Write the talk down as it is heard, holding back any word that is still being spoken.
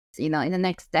In the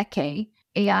next decade,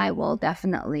 AI will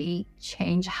definitely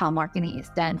change how marketing is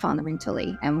done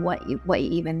fundamentally and what it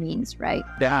even means, right?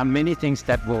 There are many things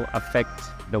that will affect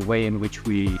the way in which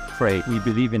we trade. We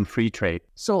believe in free trade.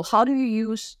 So how do you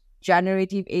use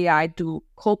generative AI to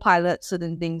co-pilot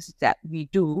certain things that we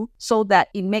do so that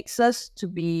it makes us to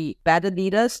be better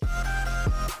leaders?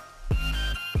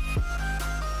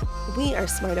 We are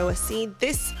Smart OSC.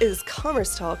 This is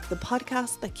Commerce Talk, the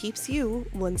podcast that keeps you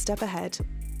one step ahead.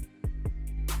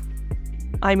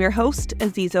 I'm your host,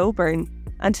 Aziza O'Byrne,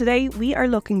 and today we are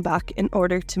looking back in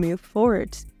order to move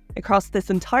forward. Across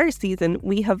this entire season,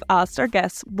 we have asked our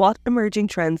guests what emerging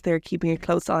trends they're keeping a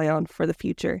close eye on for the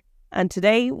future. And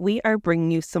today we are bringing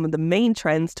you some of the main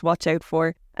trends to watch out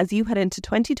for as you head into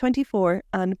 2024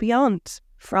 and beyond.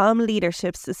 From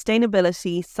leadership,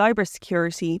 sustainability,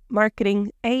 cybersecurity,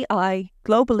 marketing, AI,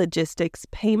 global logistics,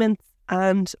 payments,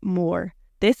 and more.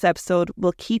 This episode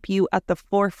will keep you at the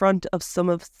forefront of some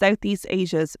of Southeast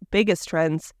Asia's biggest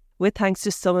trends, with thanks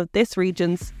to some of this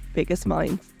region's biggest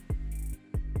minds.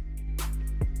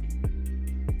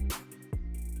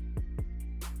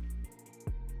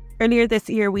 Earlier this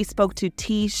year, we spoke to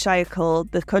Tee Chayakul,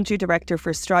 the country director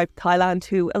for Stripe Thailand,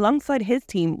 who, alongside his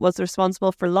team, was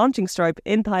responsible for launching Stripe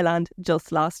in Thailand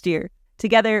just last year.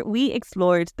 Together, we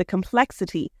explored the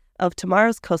complexity of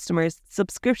tomorrow's customers,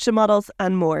 subscription models,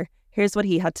 and more. Here's what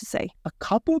he had to say. A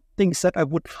couple of things that I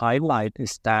would highlight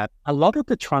is that a lot of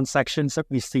the transactions that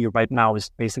we see right now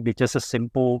is basically just a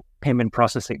simple payment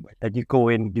processing, right? That you go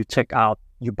in, you check out,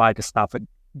 you buy the stuff. And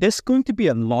there's going to be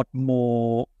a lot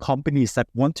more companies that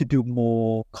want to do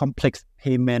more complex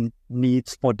payment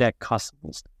needs for their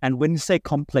customers. And when you say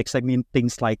complex, I mean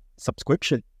things like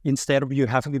subscription. Instead of you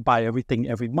having to buy everything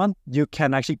every month, you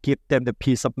can actually give them the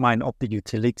peace of mind of the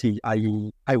utility,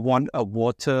 i.e., I want a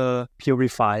water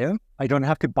purifier. I don't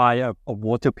have to buy a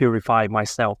water purifier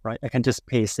myself, right? I can just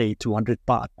pay, say, 200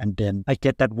 baht, and then I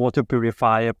get that water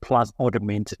purifier plus all the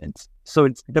maintenance. So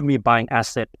instead of me buying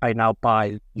asset, I now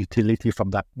buy utility from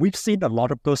that. We've seen a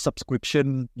lot of those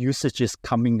subscription usages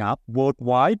coming up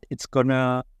worldwide. It's going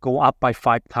to go up by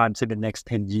 5 times in the next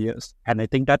 10 years. And I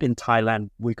think that in Thailand,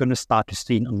 we're going to start to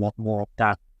see a lot more of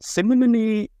that.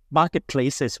 Similarly,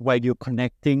 marketplaces where you're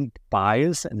connecting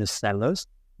buyers and the sellers,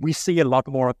 we see a lot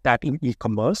more of that in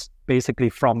e-commerce,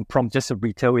 basically from just a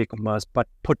retail e-commerce, but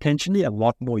potentially a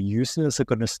lot more users are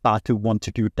going to start to want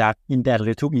to do that in their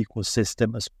little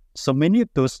ecosystem as well. So many of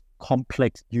those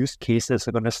complex use cases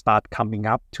are going to start coming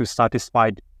up to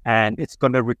satisfy, and it's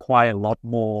going to require a lot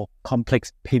more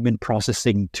complex payment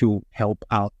processing to help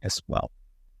out as well.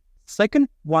 Second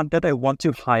one that I want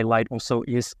to highlight also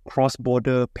is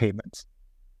cross-border payments.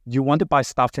 You want to buy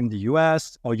stuff in the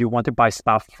US or you want to buy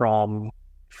stuff from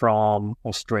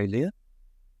Australia.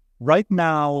 Right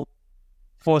now,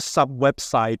 for some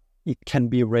website, it can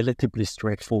be relatively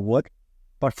straightforward,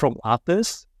 but from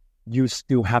others, you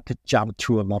still have to jump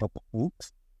through a lot of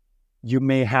hoops. You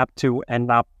may have to end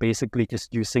up basically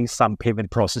just using some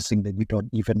payment processing that you don't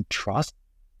even trust,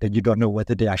 that you don't know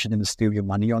whether they're actually going to steal your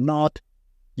money or not.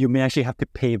 You may actually have to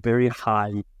pay very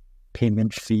high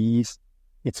payment fees.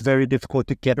 It's very difficult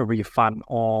to get a refund,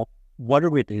 or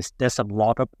whatever it is. There's a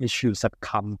lot of issues that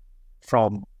come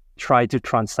from trying to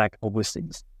transact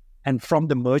overseas. And from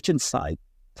the merchant side,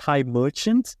 Thai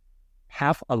merchants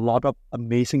have a lot of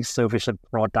amazing service and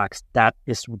products that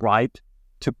is ripe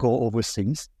to go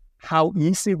overseas. How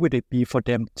easy would it be for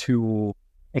them to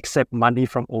accept money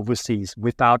from overseas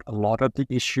without a lot of the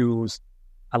issues,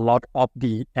 a lot of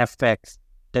the effects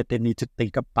that they need to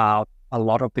think about, a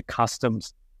lot of the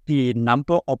customs? The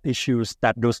number of issues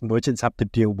that those merchants have to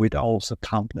deal with are also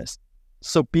countless.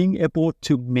 So being able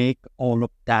to make all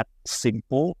of that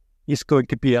simple is going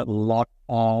to be a lot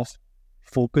of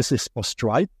focuses for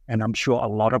Stripe, and I'm sure a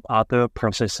lot of other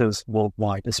processors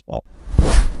worldwide as well.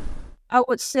 I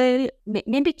would say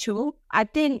maybe two. I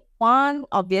think one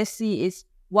obviously is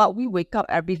what we wake up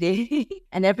every day.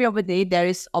 And every other day there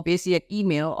is obviously an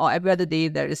email, or every other day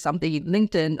there is something in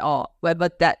LinkedIn or wherever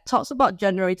that talks about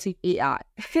generative AI.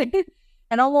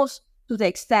 And almost to the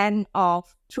extent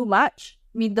of too much.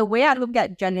 I mean, the way I look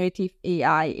at generative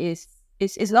AI is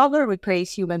it's not going to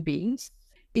replace human beings.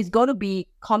 It's going to be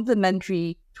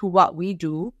complementary to what we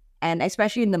do, and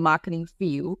especially in the marketing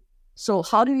field. So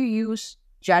how do you use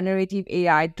generative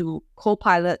AI to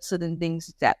co-pilot certain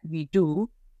things that we do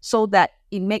so that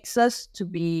it makes us to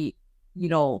be,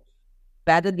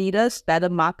 better leaders, better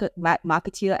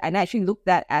marketeer, and actually look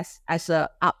at as a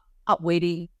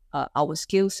upweighting our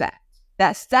skill set.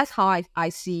 That's how I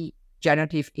see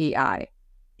generative AI.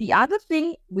 The other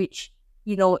thing which,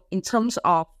 in terms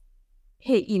of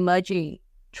emerging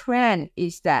trend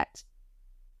is that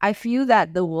I feel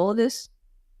that the world is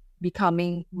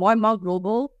becoming more and more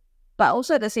global, but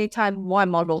also at the same time, more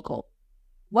and more local.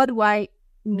 What do I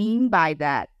mean by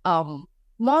that? More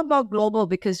and more global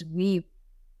because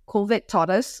COVID taught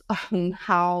us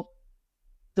how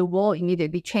the world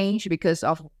immediately changed because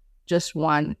of just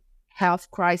one health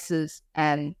crisis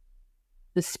and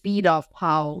the speed of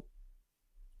how,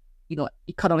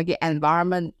 economic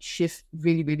environment shift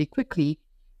really, really quickly.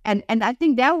 And I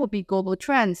think there will be global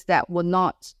trends that will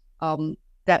not,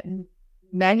 that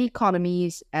many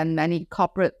economies and many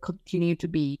corporate continue to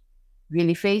be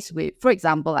really faced with, for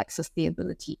example, like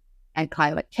sustainability and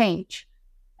climate change.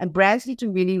 And brands need to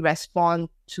really respond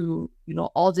to,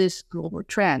 all these global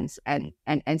trends and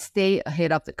stay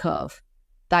ahead of the curve.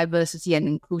 Diversity and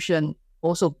inclusion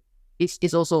also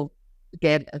is also,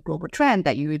 again, a global trend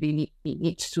that you really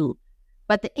need to.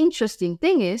 But the interesting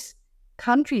thing is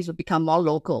countries will become more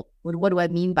local. What do I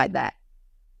mean by that?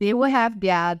 They will have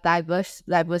their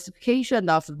diversification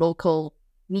of local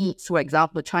needs. For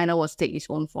example, China will take its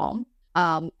own form.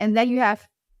 And then you have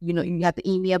the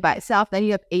EMEA by itself. Then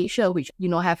you have Asia, which,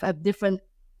 have different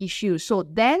issues. So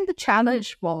then the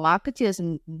challenge for marketers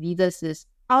and leaders is,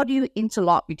 how do you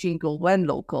interlock between global and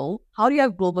local? How do you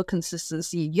have global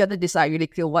consistency? You have to decide really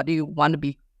clear, what do you want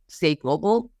to stay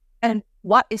global? And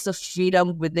what is the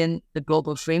freedom within the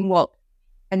global framework?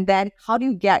 And then how do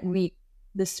you get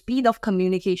the speed of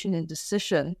communication and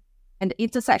decision, and the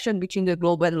intersection between the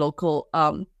global and local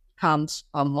becomes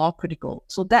more critical.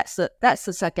 So that's the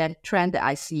second trend that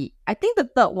I see. I think the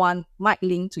third one might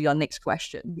link to your next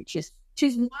question, which is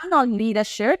one on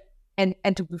leadership. And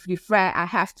to be fair, I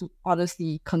have to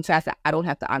honestly confess that I don't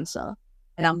have the answer.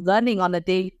 And I'm learning on a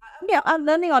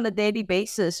daily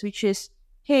basis, which is,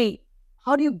 hey,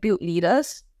 how do you build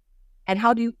leaders? And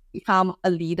how do you become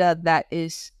a leader that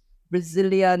is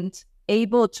resilient,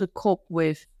 able to cope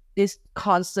with this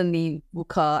constantly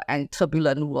VUCA and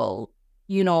turbulent world?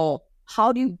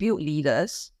 How do you build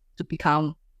leaders to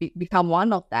become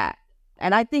one of that?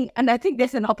 And I think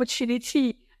there's an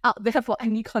opportunity out there for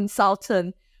any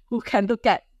consultant who can look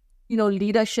at,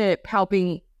 leadership,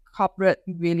 helping corporate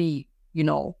really,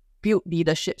 build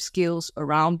leadership skills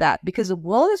around that, because the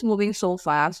world is moving so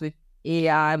fast with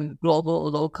AI, global,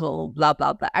 local, blah,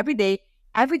 blah, blah. Every day,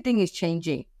 everything is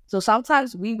changing. So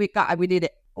sometimes we wake up every day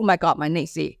that, oh my God, my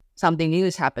next day, something new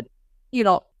has happened.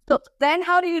 So then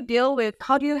how do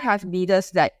you have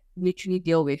leaders that literally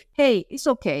deal with, hey, it's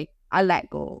okay, I let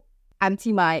go.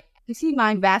 Empty my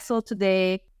vessel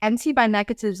today, empty my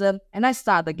negativism, and I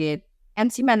start again.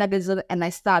 Empty my negativism, and I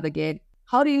start again.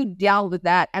 How do you deal with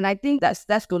that? And I think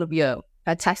that's going to be a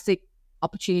fantastic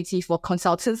opportunity for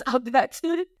consultants out there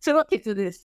to look into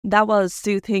this. That was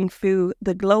Ting Fu,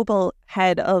 the Global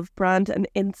Head of Brand and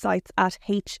Insights at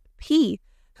HP,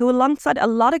 who, alongside a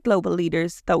lot of global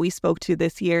leaders that we spoke to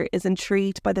this year, is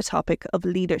intrigued by the topic of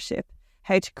leadership.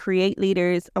 How to create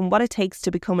leaders and what it takes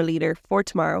to become a leader for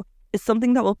tomorrow is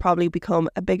something that will probably become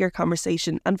a bigger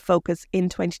conversation and focus in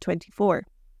 2024.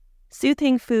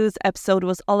 Ting Fu's episode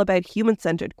was all about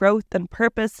human-centered growth and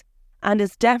purpose, and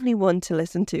is definitely one to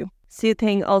listen to.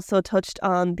 Ting also touched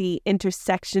on the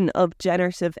intersection of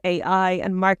generative AI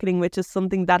and marketing, which is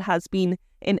something that has been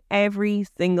in every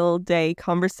single day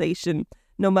conversation,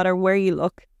 no matter where you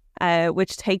look,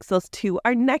 which takes us to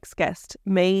our next guest,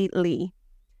 Mei Lee.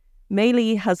 Mei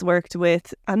Lee has worked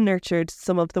with and nurtured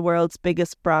some of the world's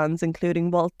biggest brands,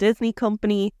 including Walt Disney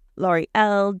Company,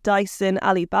 L'Oreal, Dyson,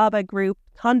 Alibaba Group,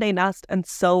 Condé Nast, and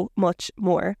so much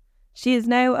more. She is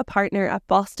now a partner at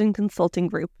Boston Consulting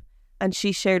Group, and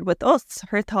she shared with us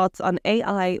her thoughts on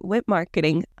AI with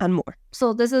marketing and more.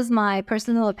 So this is my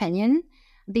personal opinion.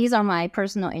 These are my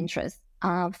personal interests.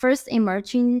 First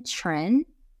emerging trend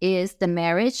is the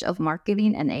marriage of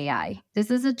marketing and AI.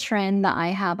 This is a trend that I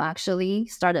have actually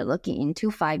started looking into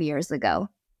 5 years ago.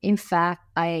 In fact,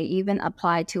 I even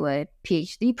applied to a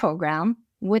PhD program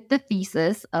with the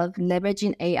thesis of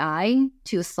leveraging AI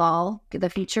to solve the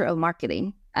future of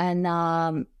marketing. And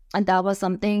that was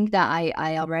something that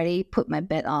I already put my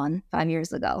bet on 5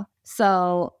 years ago.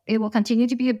 So it will continue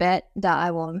to be a bet that I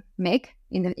will make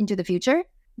into the future.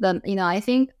 I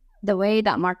think the way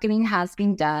that marketing has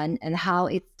been done and how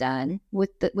it's done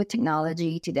with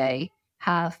technology today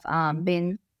have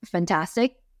been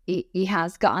fantastic. It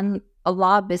has gotten a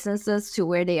lot of businesses to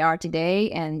where they are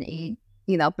today, and it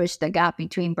bridged the gap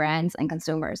between brands and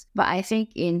consumers. But I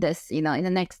think in this, in the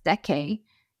next decade,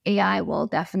 AI will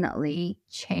definitely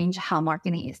change how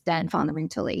marketing is done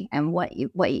fundamentally, and what it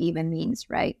even means,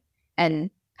 right? And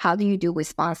how do you do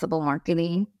responsible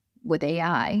marketing with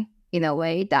AI in a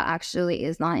way that actually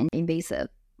is not invasive,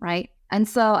 right? And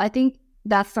so I think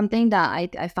that's something that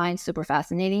I find super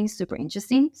fascinating, super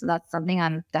interesting. So that's something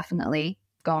I'm definitely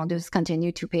going to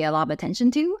continue to pay a lot of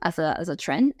attention to as a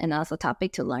trend and as a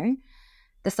topic to learn.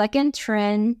 The second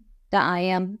trend that I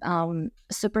am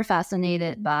super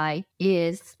fascinated by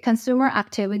is consumer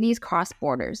activities cross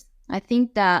borders. I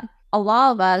think that a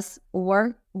lot of us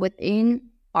work within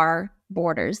our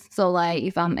borders. So like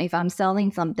if I'm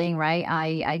selling something, right,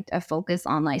 I focus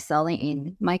on like selling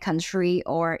in my country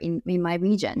or in my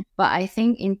region. But I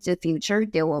think in the future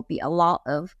there will be a lot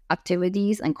of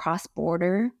activities and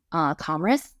cross-border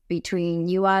commerce between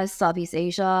US, Southeast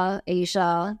Asia,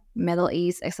 Asia, Middle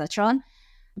East, etc.,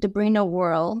 to bring the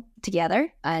world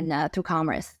together and through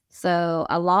commerce. So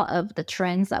a lot of the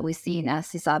trends that we see in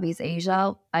Southeast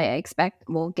Asia, I expect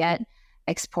will get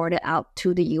exported out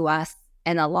to the US.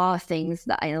 And a lot of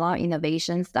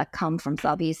innovations that come from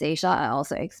Southeast Asia are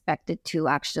also expected to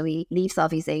actually leave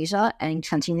Southeast Asia and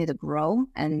continue to grow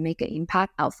and make an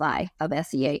impact outside of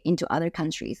SEA into other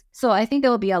countries. So I think there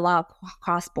will be a lot of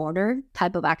cross-border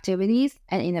type of activities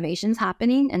and innovations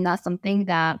happening. And that's something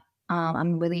that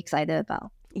I'm really excited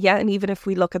about. Yeah, and even if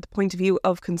we look at the point of view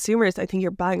of consumers, I think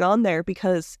you're bang on there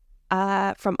because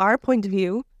from our point of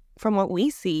view, from what we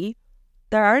see,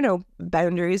 there are no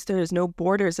boundaries, there's no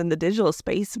borders in the digital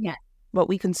space. Yeah. What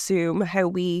we consume, how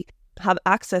we have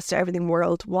access to everything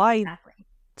worldwide. Exactly.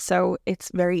 So it's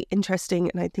very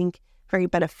interesting and I think very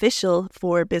beneficial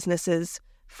for businesses,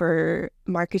 for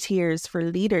marketeers, for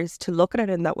leaders to look at it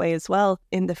in that way as well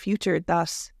in the future,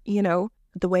 that, you know,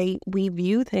 the way we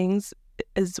view things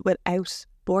is without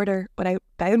border, without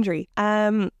boundary.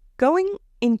 Going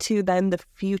into then the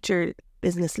future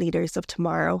business leaders of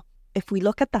tomorrow, if we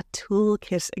look at that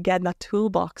toolkit, again, that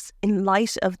toolbox, in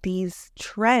light of these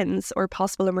trends or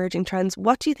possible emerging trends,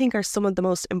 what do you think are some of the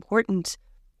most important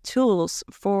tools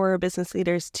for business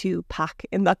leaders to pack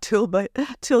in that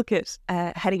toolkit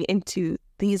heading into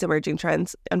these emerging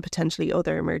trends and potentially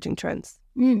other emerging trends?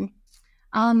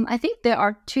 I think there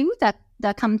are two that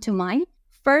come to mind.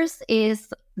 First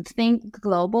is think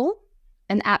global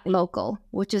and act local,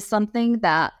 which is something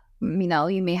that, you know,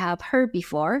 you may have heard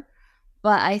before.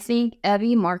 But I think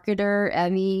every marketer,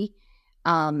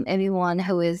 everyone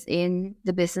who is in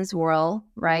the business world,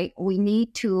 right, we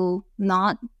need to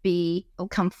not be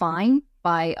confined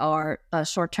by our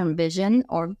short-term vision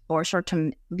or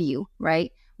short-term view,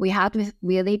 right? We have to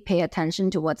really pay attention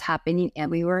to what's happening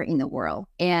everywhere in the world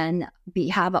and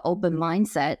have an open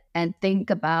mindset and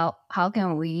think about how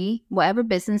can we, whatever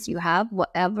business you have,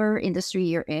 whatever industry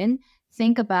you're in,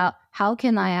 think about how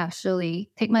can I actually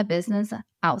take my business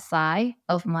outside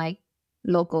of my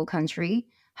local country?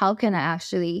 How can I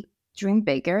actually dream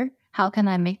bigger? How can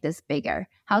I make this bigger?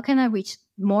 How can I reach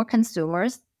more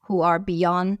consumers who are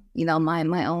beyond, you know,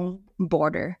 my own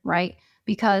border, right?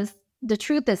 Because the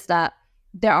truth is that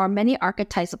there are many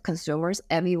archetypes of consumers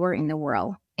everywhere in the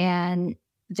world, and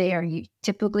they are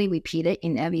typically repeated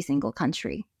in every single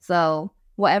country. So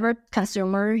whatever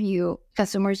consumers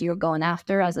you're going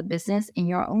after as a business in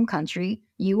your own country,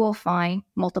 you will find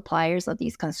multipliers of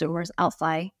these consumers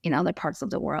outside in other parts of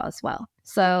the world as well.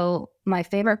 So my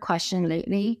favorite question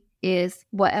lately is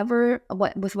whatever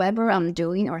I'm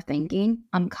doing or thinking,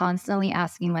 I'm constantly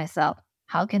asking myself,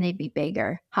 how can it be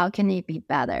bigger? How can it be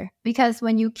better? Because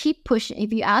when you keep pushing,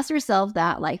 if you ask yourself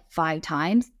that like 5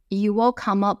 times, you will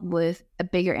come up with a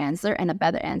bigger answer and a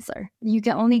better answer. You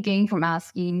can only gain from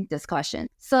asking this question.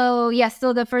 So yes,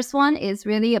 so the first one is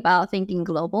really about thinking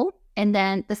global. And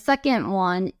then the second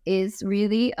one is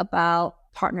really about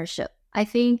partnership. I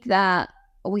think that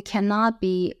we cannot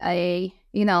be a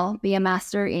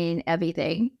master in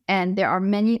everything. And there are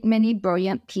many, many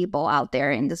brilliant people out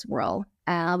there in this world.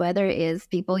 Whether it is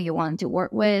people you want to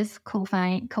work with,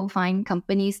 co-find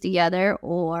companies together,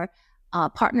 or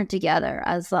partner together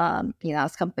as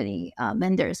company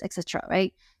vendors, etc.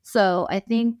 Right? So I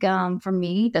think for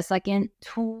me, the second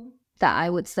tool that I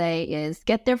would say is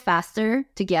get there faster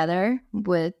together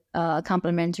with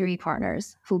complementary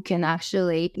partners who can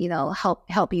actually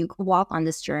help you walk on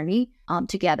this journey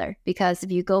together. Because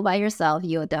if you go by yourself,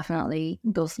 you'll definitely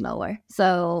go slower.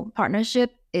 So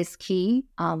partnership is key.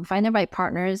 Find the right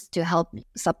partners to help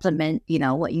supplement,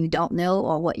 what you don't know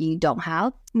or what you don't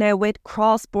have. Now, with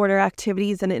cross-border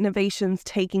activities and innovations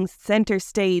taking center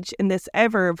stage in this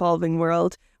ever-evolving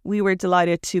world, we were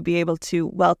delighted to be able to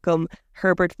welcome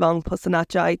Herbert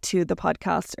Vongpusanachai to the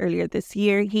podcast earlier this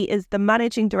year. He is the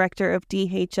Managing Director of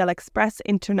DHL Express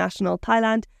International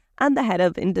Thailand and the head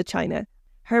of Indochina.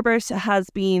 Herbert has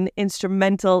been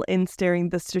instrumental in steering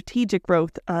the strategic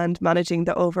growth and managing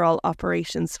the overall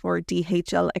operations for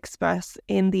DHL Express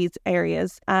in these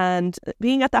areas. And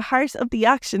being at the heart of the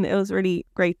action, it was really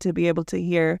great to be able to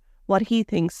hear what he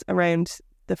thinks around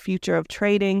the future of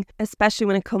trading, especially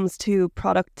when it comes to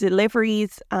product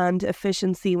deliveries and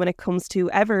efficiency when it comes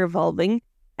to ever-evolving,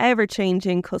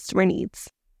 ever-changing customer needs.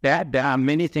 There are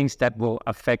many things that will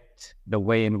affect the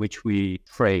way in which we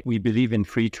trade. We believe in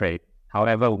free trade.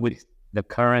 However, with the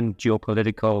current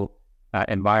geopolitical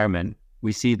environment,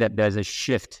 we see that there's a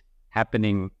shift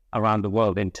happening around the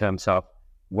world in terms of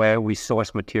where we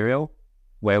source material,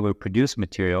 where we produce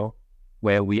material,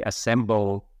 where we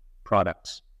assemble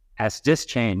products. As this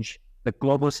change, the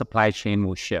global supply chain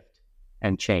will shift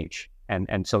and change.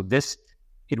 And so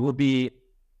it will be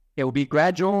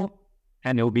gradual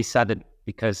and it will be sudden,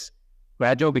 because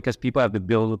people have to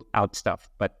build out stuff.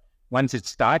 But once it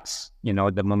starts,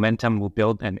 the momentum will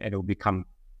build and it will become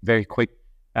very quick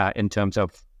in terms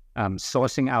of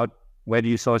sourcing out. Where do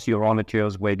you source your raw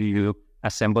materials? Where do you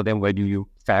assemble them? Where do you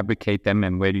fabricate them?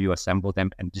 And where do you assemble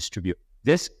them and distribute?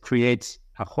 This creates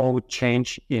a whole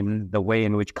change in the way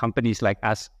in which companies like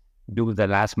us do the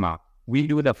last mile. We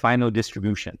do the final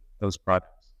distribution, those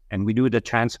products, and we do the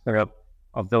transfer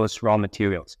of those raw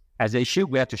materials. As they ship,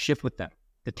 we have to shift with them.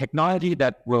 The technology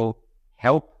that will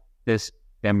help this,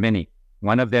 there are many.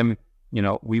 One of them,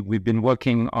 we've been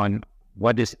working on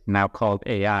what is now called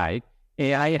AI.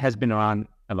 AI has been around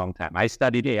a long time. I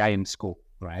studied AI in school,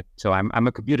 right? So I'm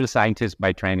a computer scientist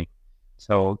by training.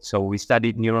 So we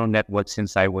studied neural networks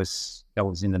since that was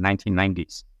in the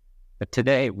 1990s. But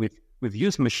today we've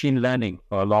used machine learning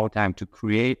for a long time to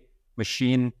create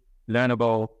machine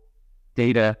learnable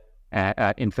data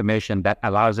information that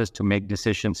allows us to make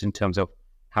decisions in terms of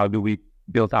how do we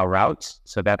build our routes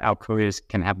so that our couriers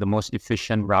can have the most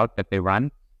efficient route that they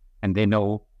run, and they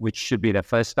know which should be the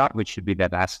first stop, which should be the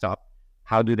last stop.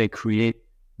 How do they create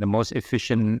the most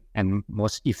efficient and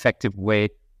most effective way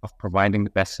of providing the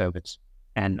best service?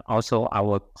 And also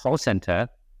our call center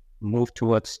moved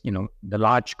towards, the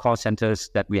large call centers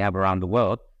that we have around the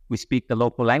world. We speak the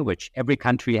local language. Every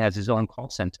country has its own call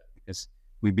center because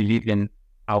we believe in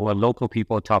our local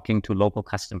people talking to local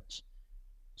customers.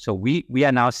 So we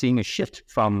are now seeing a shift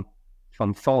from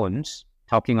phones,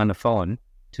 talking on the phone,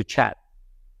 to chat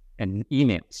and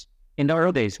emails. In the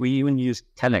early days, we even used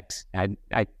telex.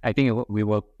 I think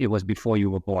it was before you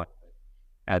were born.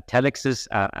 Telexes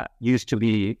used to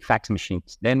be fax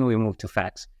machines. Then we moved to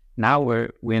fax. Now we're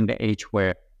in the age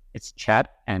where it's chat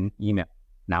and email.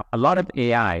 Now, a lot of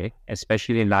AI,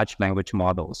 especially large language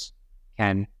models,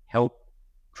 can help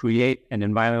create an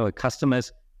environment where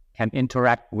customers can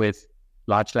interact with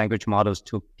large language models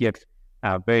to give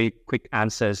very quick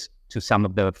answers to some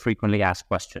of the frequently asked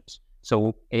questions.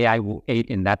 So AI will aid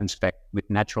in that respect with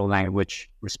natural language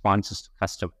responses to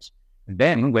customers. And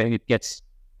then when it gets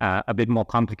a bit more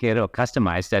complicated or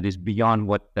customized, that is beyond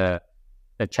what the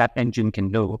chat engine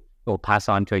can do, we'll pass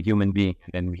on to a human being,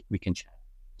 and then we can chat.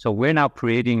 So we're now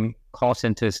creating call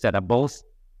centers that are both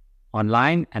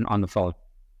online and on the phone.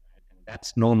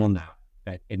 That's normal now,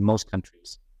 right, in most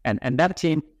countries. And that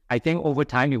team, I think over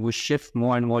time, it will shift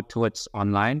more and more towards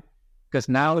online, because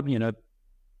now,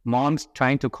 moms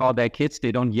trying to call their kids,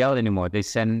 they don't yell anymore. They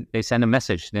send a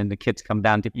message, then the kids come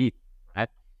down to eat, right?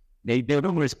 They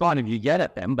don't respond if you yell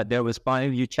at them, but they'll respond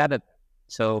if you chat at them.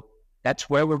 So that's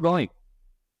where we're going.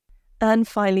 And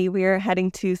finally, we're heading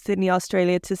to Sydney,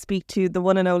 Australia to speak to the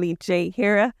one and only Jay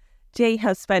Hira. Jay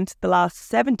has spent the last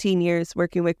 17 years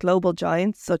working with global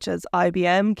giants such as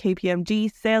IBM,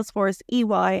 KPMG, Salesforce,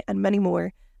 EY, and many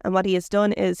more. And what he has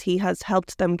done is he has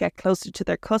helped them get closer to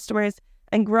their customers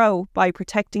and grow by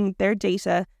protecting their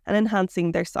data and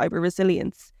enhancing their cyber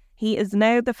resilience. He is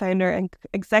now the founder and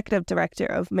executive director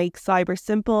of Make Cyber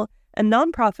Simple, a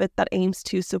non-profit that aims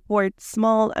to support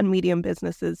small and medium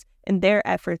businesses in their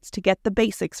efforts to get the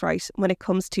basics right when it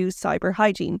comes to cyber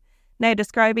hygiene. Now,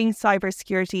 describing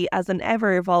cybersecurity as an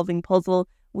ever-evolving puzzle,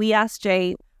 we asked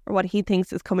Jay what he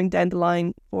thinks is coming down the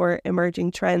line for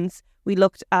emerging trends. We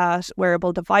looked at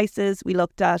wearable devices, we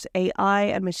looked at AI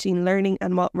and machine learning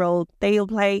and what role they'll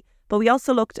play, but we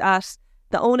also looked at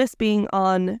the onus being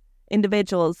on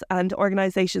individuals and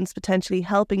organisations potentially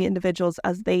helping individuals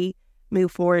as they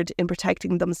move forward in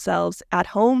protecting themselves at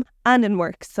home and in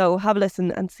work. So have a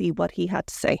listen and see what he had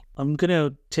to say. I'm going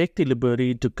to take the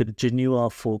liberty to continue our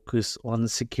focus on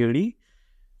security.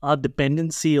 Our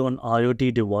dependency on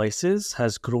IoT devices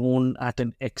has grown at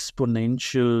an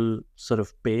exponential sort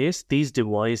of pace. These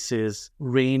devices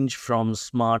range from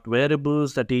smart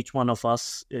wearables that each one of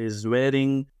us is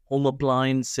wearing, home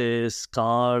appliances,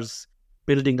 cars,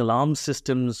 building alarm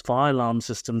systems, fire alarm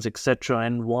systems, etc.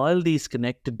 And while these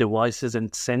connected devices and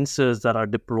sensors that are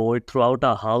deployed throughout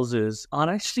our houses are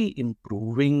actually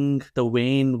improving the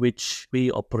way in which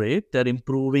we operate, they're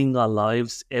improving our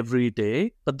lives every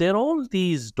day. But there are all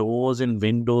these doors and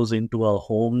windows into our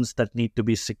homes that need to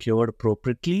be secured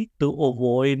appropriately to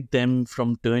avoid them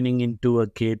from turning into a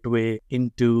gateway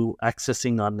into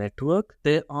accessing our network.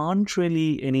 There aren't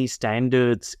really any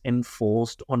standards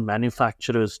enforced on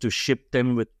manufacturers to ship them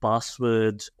with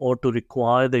passwords or to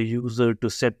require the user to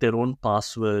set their own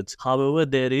passwords. However,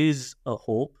 there is a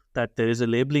hope that there is a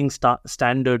labeling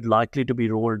standard likely to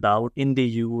be rolled out in the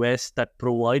US that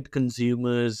provide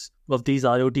consumers of these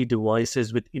IoT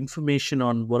devices with information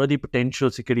on what are the potential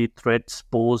security threats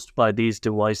posed by these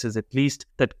devices, at least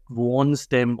that warns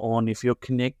them on if you're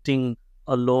connecting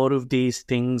a lot of these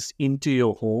things into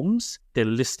your homes. They're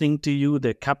listening to you,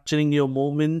 they're capturing your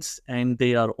moments, and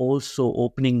they are also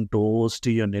opening doors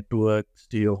to your networks,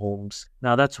 to your homes.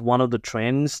 Now, that's one of the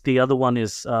trends. The other one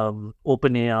is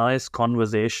OpenAI's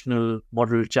conversational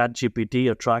model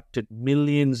ChatGPT attracted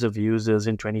millions of users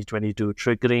in 2022,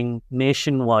 triggering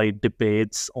nationwide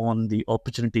debates on the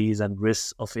opportunities and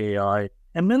risks of AI.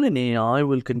 ML and AI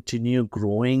will continue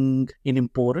growing in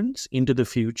importance into the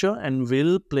future and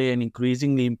will play an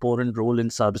increasingly important role in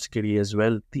cybersecurity as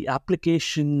well. The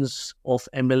applications of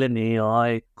ML and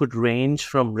AI could range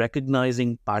from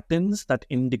recognizing patterns that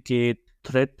indicate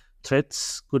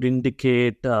threats, could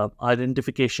indicate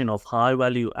identification of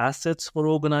high-value assets for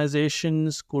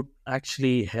organizations, could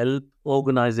actually help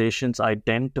organizations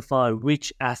identify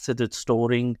which asset it's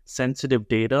storing sensitive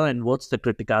data and what's the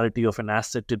criticality of an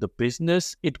asset to the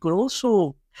business. It could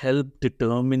also help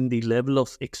determine the level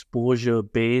of exposure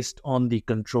based on the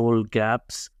control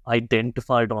gaps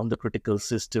identified on the critical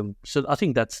system. So I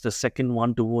think that's the second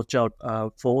one to watch out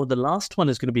for. The last one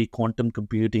is going to be quantum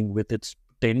computing, with its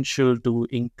potential to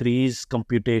increase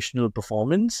computational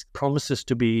performance, promises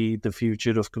to be the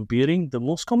future of computing. The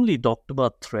most commonly talked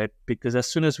about threat, because as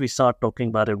soon as we start talking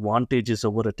about advantages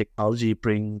of what a technology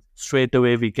brings, straight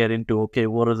away we get into, okay,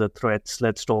 what are the threats?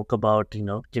 Let's talk about,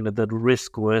 the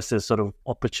risk versus sort of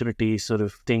opportunity sort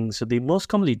of thing. So the most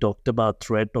commonly talked about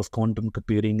threat of quantum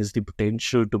computing is the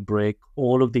potential to break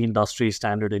all of the industry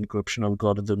standard encryption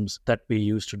algorithms that we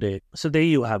use today. So there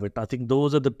you have it. I think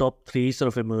those are the top three sort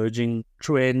of emerging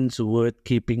trends worth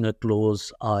keeping a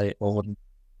close eye on.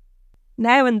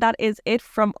 Now, and that is it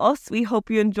from us. We hope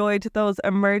you enjoyed those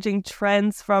emerging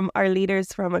trends from our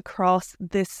leaders from across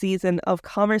this season of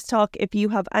Commerce Talk. If you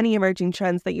have any emerging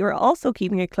trends that you're also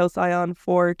keeping a close eye on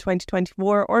for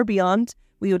 2024 or beyond,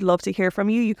 we would love to hear from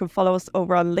you. You can follow us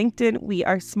over on LinkedIn. We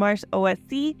are Smart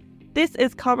OSC. This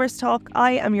is Commerce Talk.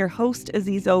 I am your host,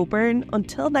 Aziza O'Byrne.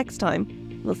 Until next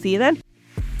time, we'll see you then.